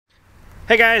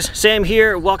Hey guys, Sam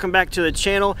here. Welcome back to the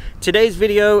channel. Today's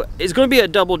video is going to be a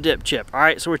double dip chip. All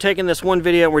right, so we're taking this one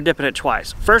video and we're dipping it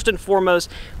twice. First and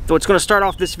foremost, what's going to start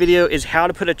off this video is how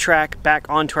to put a track back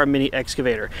onto our mini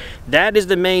excavator. That is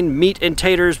the main meat and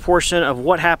taters portion of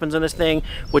what happens in this thing,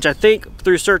 which I think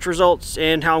through search results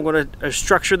and how I'm going to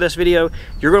structure this video,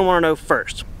 you're going to want to know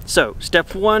first. So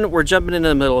step one, we're jumping into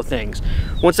the middle of things.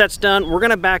 Once that's done, we're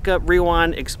going to back up,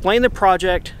 rewind, explain the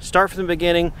project, start from the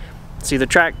beginning, see the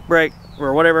track break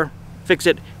or whatever, fix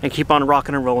it, and keep on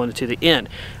rocking and rolling to the end.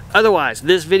 Otherwise,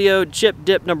 this video, chip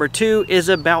dip number 2, is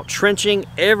about trenching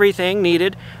everything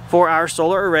needed for our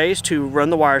solar arrays to run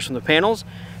the wires from the panels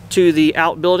to the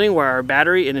outbuilding where our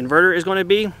battery and inverter is going to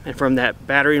be, and from that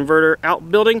battery inverter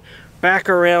outbuilding back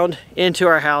around into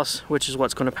our house, which is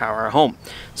what's going to power our home.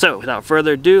 So without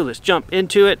further ado, let's jump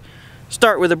into it,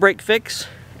 start with a break fix,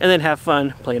 and then have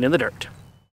fun playing in the dirt.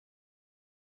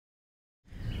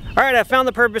 Alright, I found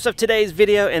the purpose of today's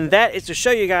video, and that is to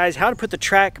show you guys how to put the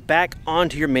track back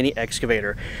onto your mini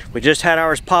excavator. We just had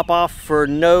ours pop off for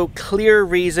no clear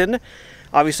reason.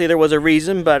 Obviously there was a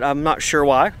reason, but I'm not sure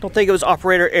why. I don't think it was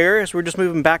operator error, so we're just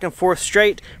moving back and forth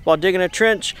straight while digging a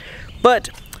trench. But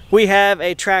we have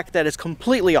a track that is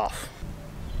completely off.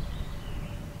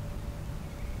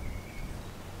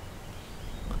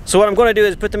 So what I'm going to do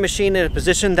is put the machine in a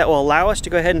position that will allow us to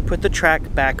go ahead and put the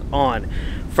track back on.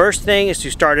 First thing is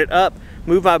to start it up,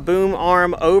 move my boom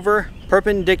arm over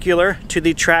perpendicular to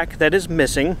the track that is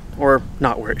missing, or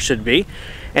not where it should be,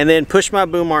 and then push my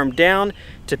boom arm down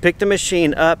to pick the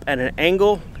machine up at an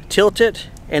angle, tilt it,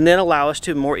 and then allow us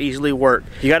to more easily work.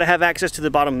 You got to have access to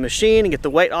the bottom of the machine and get the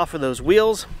weight off of those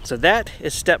wheels. So that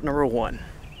is step number 1.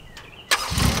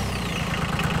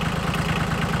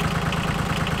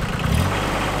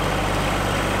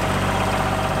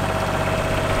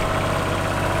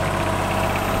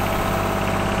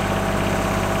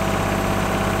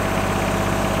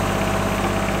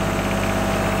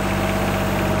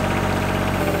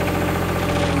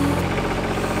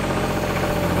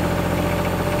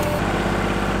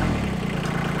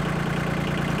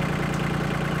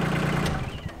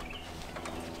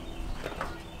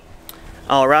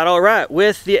 All right,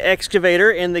 with the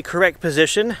excavator in the correct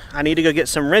position, I need to go get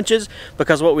some wrenches,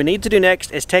 because what we need to do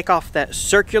next is take off that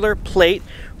circular plate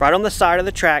right on the side of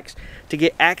the tracks to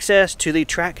get access to the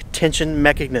track tension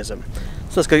mechanism.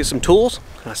 So let's go get some tools.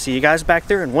 I'll see you guys back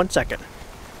there in 1 second.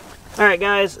 All right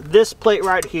guys, this plate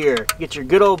right here, get your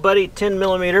good old buddy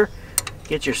 10mm,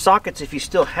 get your sockets if you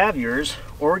still have yours,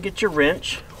 or get your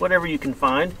wrench, whatever you can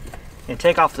find, and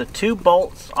take off the 2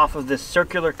 bolts off of this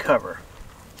circular cover.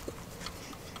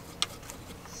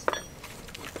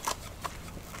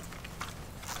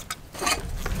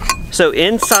 So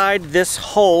inside this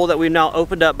hole that we've now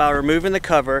opened up by removing the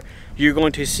cover, you're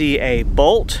going to see a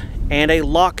bolt and a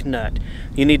lock nut.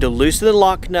 You need to loosen the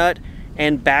lock nut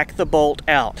and back the bolt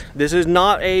out. This is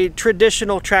not a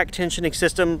traditional track tensioning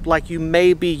system like you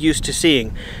may be used to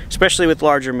seeing, especially with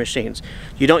larger machines.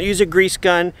 You don't use a grease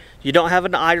gun, you don't have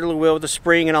an idler wheel with a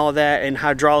spring and all of that and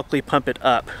hydraulically pump it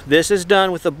up. This is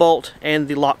done with the bolt and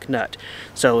the lock nut.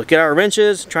 So let's get our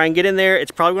wrenches, try and get in there.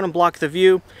 It's probably going to block the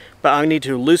view, but I need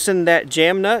to loosen that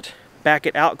jam nut, back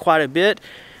it out quite a bit.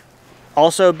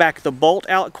 Also back the bolt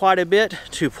out quite a bit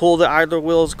to pull the idler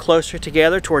wheels closer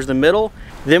together towards the middle.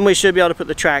 Then we should be able to put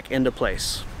the track into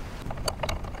place.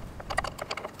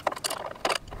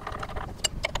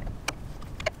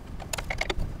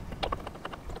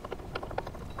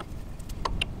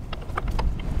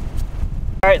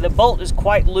 Alright, the bolt is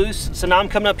quite loose, so now I'm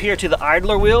coming up here to the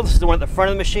idler wheel. This is the one at the front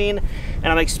of the machine, and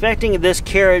I'm expecting this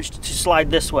carriage to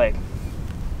slide this way.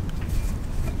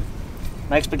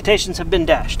 My expectations have been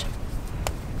dashed.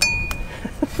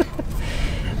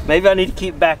 Maybe I need to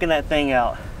keep backing that thing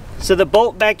out. So the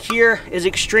bolt back here is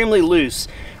extremely loose.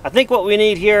 I think what we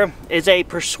need here is a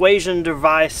persuasion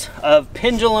device of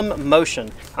pendulum motion.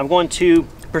 I'm going to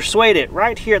persuade it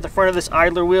right here at the front of this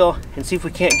idler wheel and see if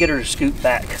we can't get her to scoot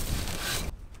back.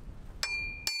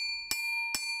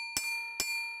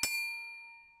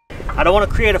 I don't want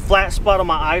to create a flat spot on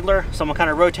my idler, so I'm going to kind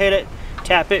of rotate it,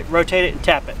 rotate it, and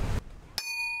tap it.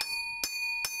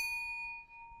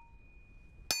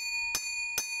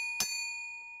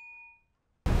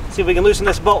 See if we can loosen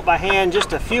this bolt by hand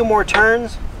just a few more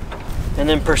turns, and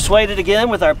then persuade it again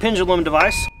with our pendulum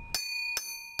device.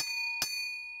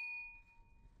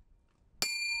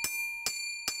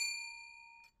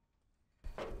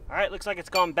 All right, looks like it's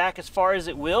gone back as far as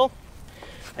it will.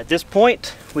 At this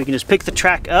point, we can just pick the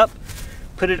track up,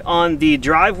 put it on the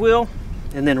drive wheel,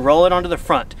 and then roll it onto the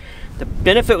front. The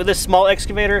benefit with this small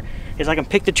excavator is I can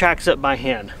pick the tracks up by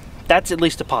hand. That's at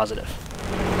least a positive.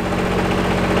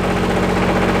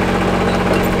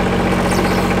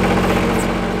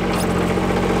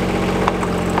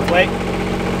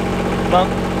 Bump.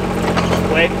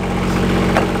 Wait.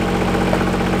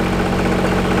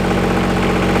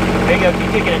 There you go,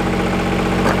 keep kicking it.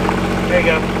 There you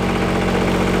go.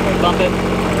 Right, bump it.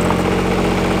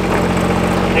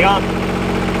 Hang on.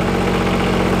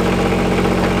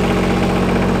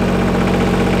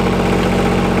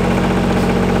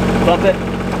 Bump it.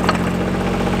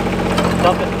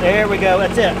 Bump it. There we go,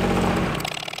 that's it.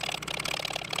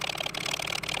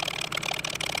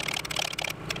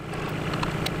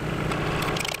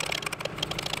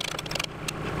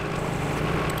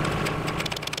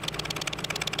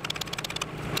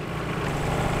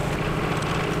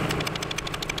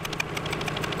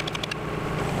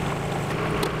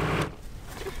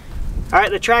 All right,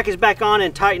 the track is back on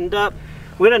and tightened up.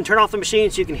 We're gonna turn off the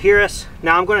machine so you can hear us.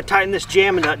 Now I'm gonna tighten this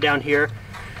jam nut down here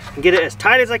and get it as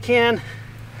tight as I can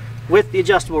with the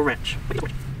adjustable wrench.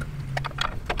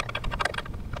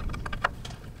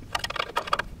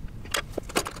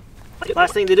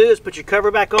 Last thing to do is put your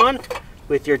cover back on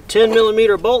with your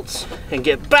 10mm bolts and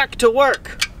get back to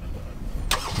work.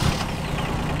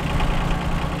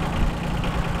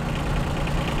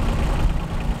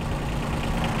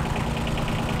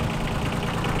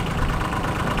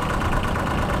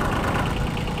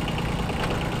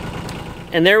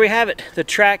 And there we have it. The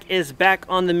track is back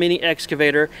on the mini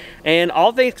excavator, and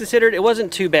all things considered, it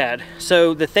wasn't too bad.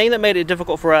 So the thing that made it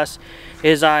difficult for us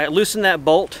is I loosened that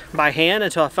bolt by hand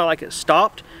until I felt like it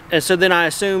stopped, and so then I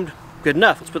assumed, good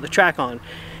enough, let's put the track on.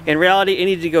 In reality, it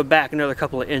needed to go back another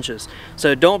couple of inches.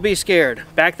 So don't be scared.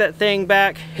 Back that thing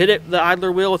back, hit it, the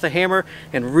idler wheel with a hammer,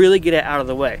 and really get it out of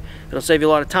the way. It'll save you a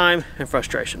lot of time and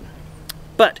frustration.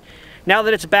 But now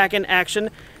that it's back in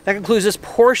action, that concludes this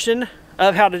portion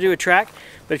of how to do a track.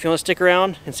 But if you want to stick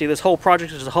around and see this whole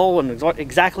project as a whole and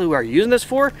exactly what you're using this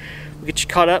for, we'll get you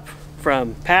caught up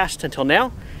from past until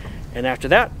now. And after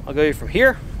that, I'll go from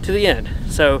here to the end.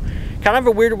 So kind of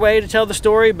a weird way to tell the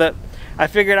story, but I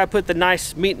figured I'd put the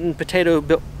nice meat and potato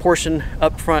portion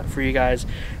up front for you guys.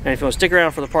 And if you want to stick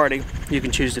around for the party, you can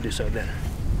choose to do so then.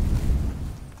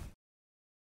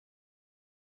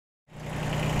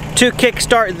 To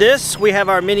kickstart this, we have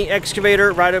our mini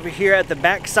excavator right over here at the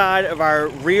back side of our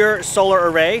rear solar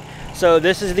array. So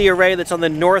this is the array that's on the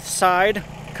north side,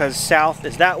 because south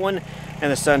is that one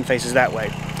and the sun faces that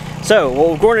way. So what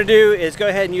we're going to do is go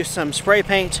ahead and use some spray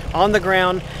paint on the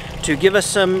ground to give us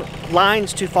some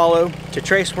lines to follow to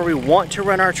trace where we want to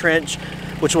run our trench,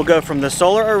 which will go from the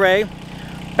solar array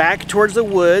back towards the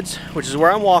woods, which is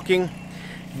where I'm walking.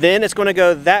 Then it's going to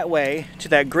go that way to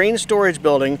that green storage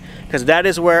building, because that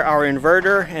is where our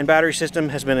inverter and battery system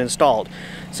has been installed.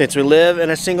 Since we live in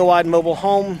a single wide mobile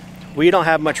home, we don't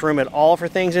have much room at all for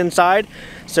things inside.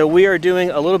 So we are doing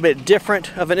a little bit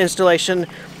different of an installation,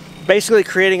 basically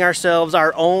creating ourselves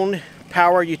our own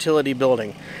power utility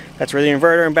building. That's where the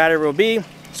inverter and battery will be.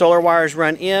 Solar wires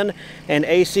run in and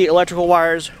AC electrical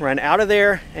wires run out of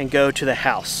there and go to the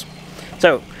house.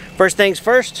 So first things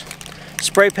first,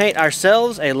 spray paint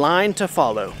ourselves a line to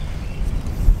follow.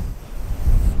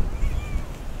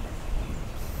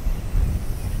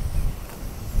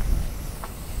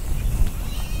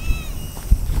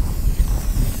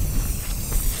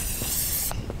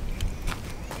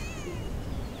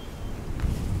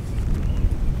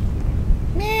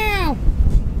 Meow.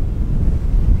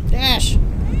 Dash.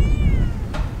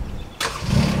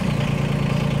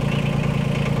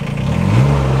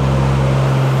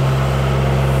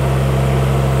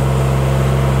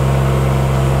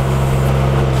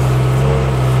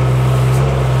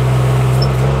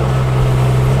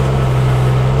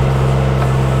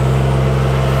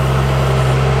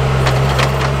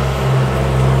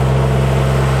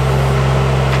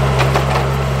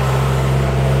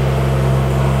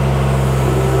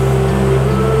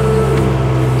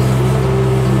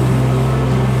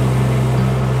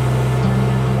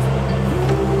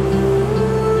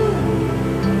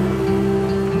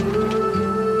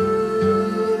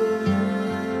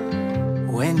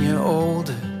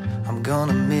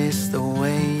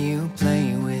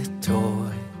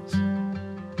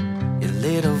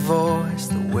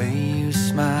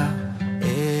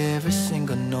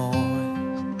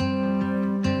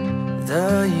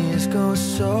 The years go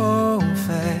so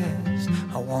fast,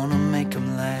 I wanna make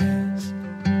them last.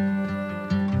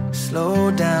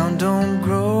 Slow down, don't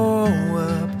grow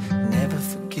up, never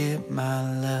forget my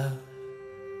love.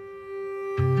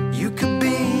 You could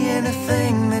be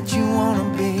anything that you wanna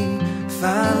be.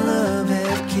 Find love,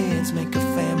 have kids, make a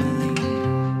family.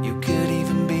 You could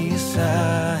even be a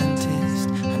scientist,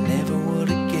 I never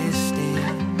would've guessed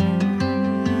it.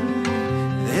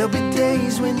 There'll be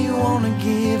days when you wanna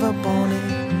give up on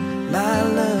it. My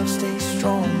love, stay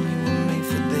strong, you were made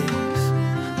for this.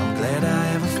 I'm glad I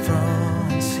have a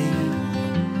front seat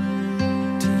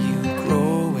to you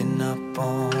growing up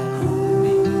on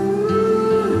me.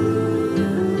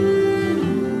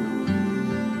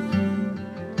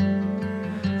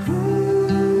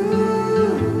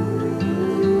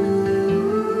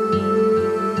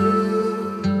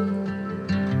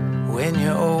 When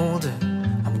you're older,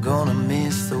 I'm gonna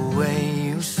miss the way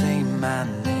you say my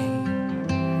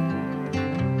name,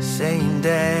 saying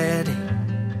daddy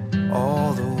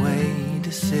all the way to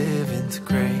 7th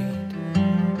grade.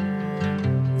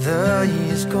 The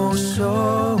years go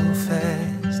so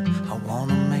fast, I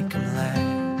wanna make them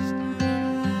last.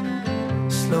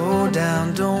 Slow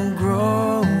down, don't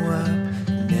grow up,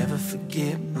 never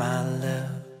forget my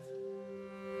love.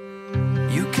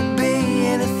 You could be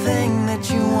anything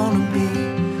that you wanna be,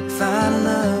 find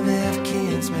love, have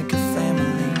kids, make a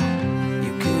family.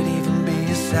 You could even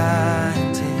be a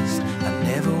scientist, I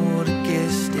never would've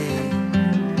guessed it.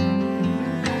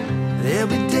 There'll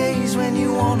be days when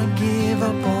you wanna give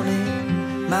up on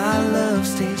it. My love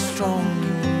stays strong,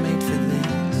 you were made for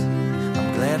this.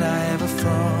 I'm glad I have a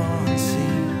front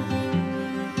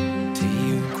seat to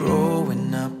you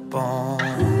growing up on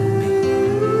me.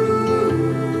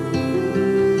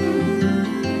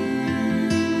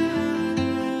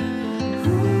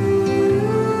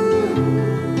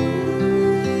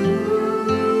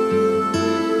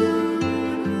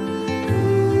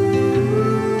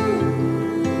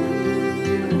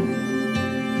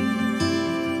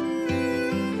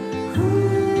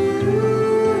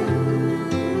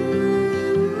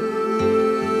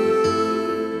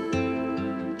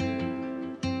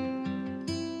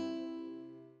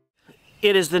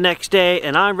 It is the next day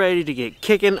and I'm ready to get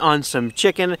kicking on some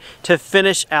chicken to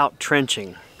finish out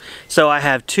trenching. So I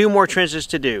have 2 more trenches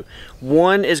to do.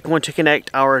 One is going to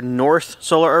connect our north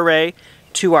solar array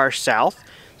to our south.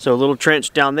 So a little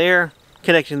trench down there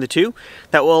connecting the 2.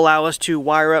 That will allow us to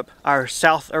wire up our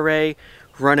south array,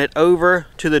 run it over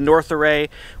to the north array,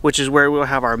 which is where we'll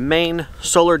have our main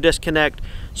solar disconnect,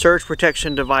 surge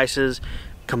protection devices,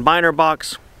 combiner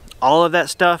box, all of that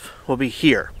stuff will be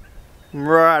here.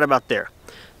 Right about there.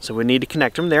 So we need to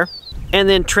connect them there. And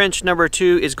then trench number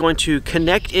 2 is going to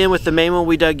connect in with the main one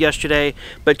we dug yesterday,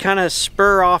 but kind of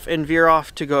spur off and veer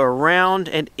off to go around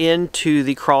and into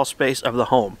the crawl space of the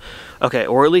home. Okay,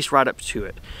 or at least right up to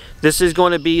it. This is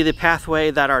going to be the pathway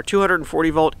that our 240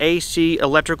 volt AC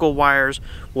electrical wires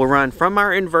will run from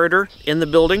our inverter in the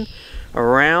building,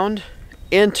 around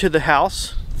into the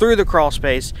house, through the crawl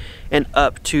space, and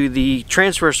up to the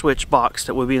transfer switch box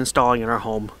that we'll be installing in our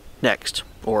home next,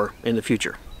 or in the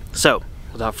future. So,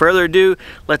 without further ado,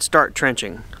 let's start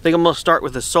trenching. I think I'm going to start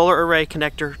with the solar array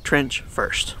connector trench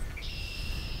first.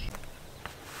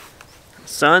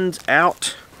 Sun's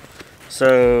out,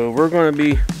 so we're going to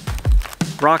be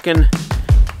rocking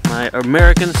my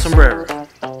American sombrero.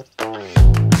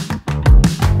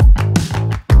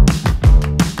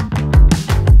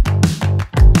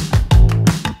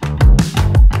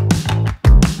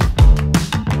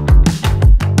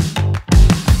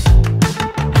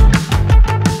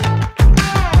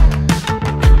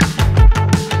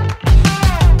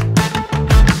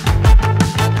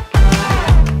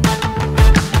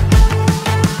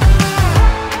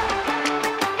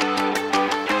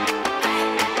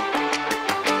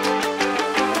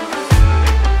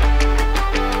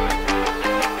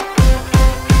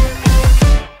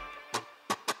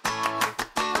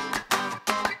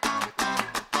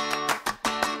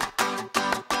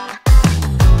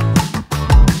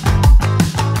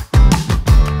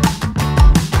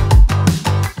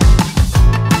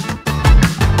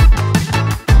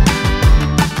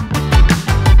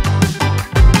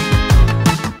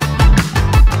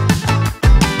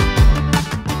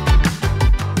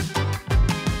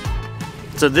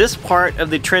 So this part of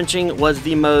the trenching was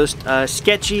the most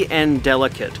sketchy and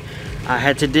delicate. I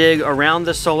had to dig around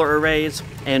the solar arrays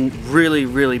and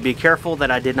really be careful that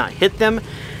I did not hit them.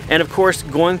 And of course,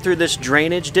 going through this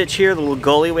drainage ditch here, the little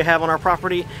gully we have on our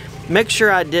property, make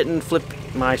sure I didn't flip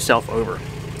myself over.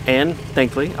 And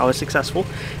thankfully, I was successful.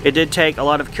 It did take a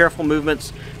lot of careful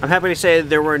movements. I'm happy to say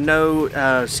there were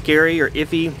no scary or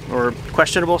iffy or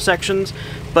questionable sections,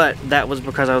 but that was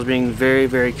because I was being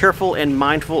very careful and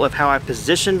mindful of how I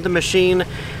positioned the machine,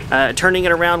 turning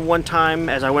it around one time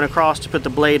as I went across to put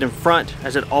the blade in front,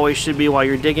 as it always should be while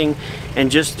you're digging, and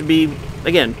just to be,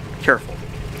 again, careful.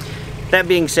 That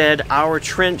being said, our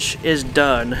trench is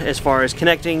done as far as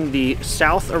connecting the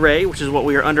south array, which is what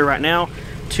we are under right now,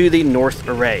 to the north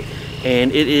array.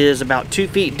 And it is about 2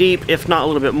 feet deep, if not a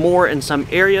little bit more in some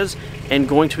areas, and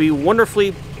going to be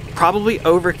wonderfully, probably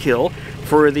overkill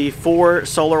for the 4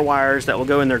 solar wires that will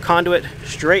go in their conduit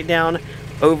straight down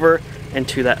over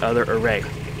into that other array.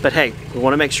 But hey, we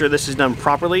want to make sure this is done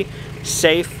properly,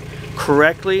 safe,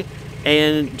 correctly,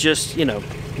 and just, you know,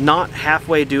 not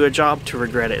halfway do a job to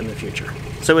regret it in the future.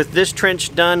 So with this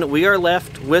trench done, we are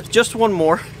left with just one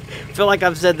more. I feel like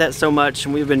I've said that so much,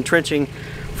 and we've been trenching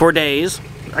for days.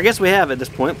 I guess we have at this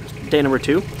point, day number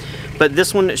 2. But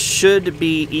this one should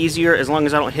be easier as long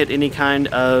as I don't hit any kind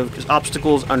of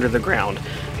obstacles under the ground,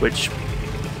 which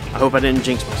I hope I didn't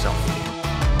jinx myself.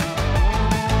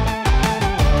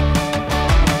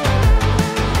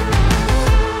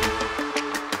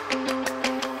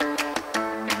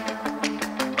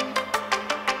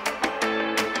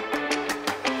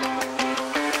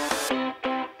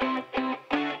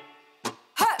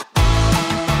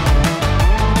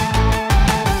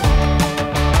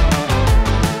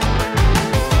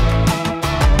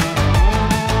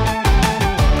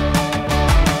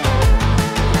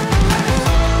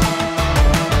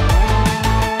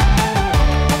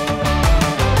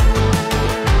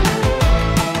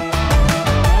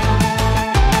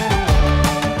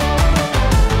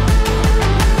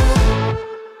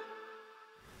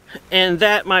 And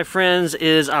that, my friends,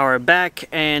 is our back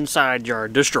and side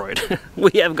yard destroyed.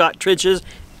 We have got trenches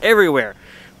everywhere,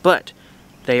 but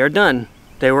they are done.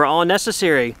 They were all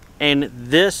necessary, and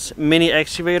this mini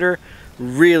excavator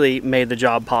really made the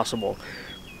job possible.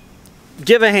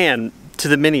 Give a hand to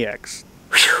the Mini X.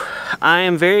 Whew. I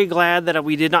am very glad that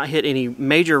we did not hit any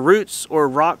major roots or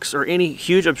rocks or any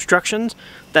huge obstructions.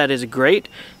 That is great.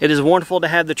 It is wonderful to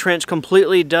have the trench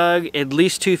completely dug at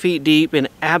least 2 feet deep in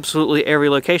absolutely every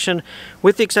location,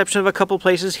 with the exception of a couple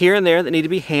places here and there that need to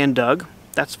be hand dug.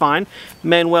 That's fine.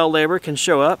 Manual labor can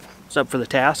show up. It's up for the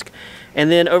task. And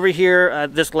then over here,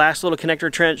 this last little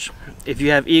connector trench, if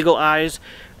you have eagle eyes,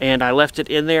 and I left it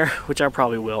in there, which I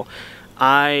probably will,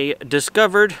 I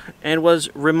discovered and was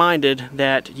reminded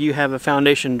that you have a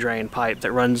foundation drain pipe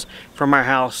that runs from our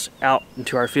house out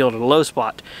into our field at a low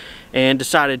spot, and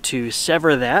decided to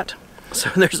sever that. So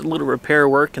there's a little repair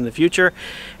work in the future.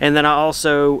 And then I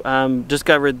also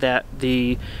discovered that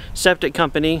the septic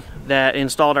company that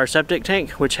installed our septic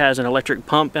tank, which has an electric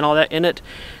pump and all that in it,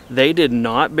 they did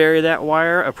not bury that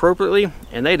wire appropriately,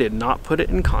 and they did not put it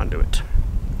in conduit.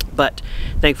 But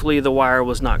thankfully the wire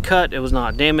was not cut, it was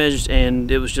not damaged,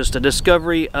 and it was just a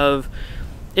discovery of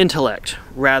intellect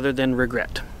rather than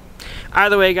regret.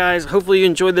 Either way, guys, hopefully you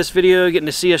enjoyed this video, getting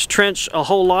to see us trench a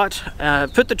whole lot.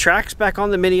 Put the tracks back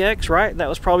on the Mini X, right? That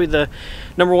was probably the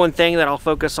 #1 thing that I'll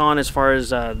focus on as far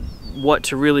as what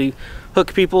to really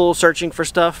hook people searching for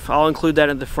stuff. I'll include that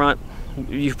in the front.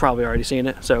 You've probably already seen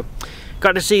it, so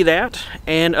got to see that,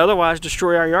 and otherwise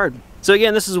destroy our yard. So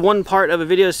again, this is one part of a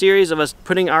video series of us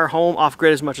putting our home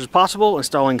off-grid as much as possible,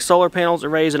 installing solar panels,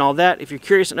 arrays, and all that. If you're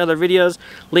curious in other videos,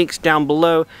 links down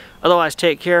below. Otherwise,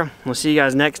 take care. We'll see you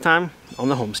guys next time on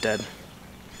the homestead.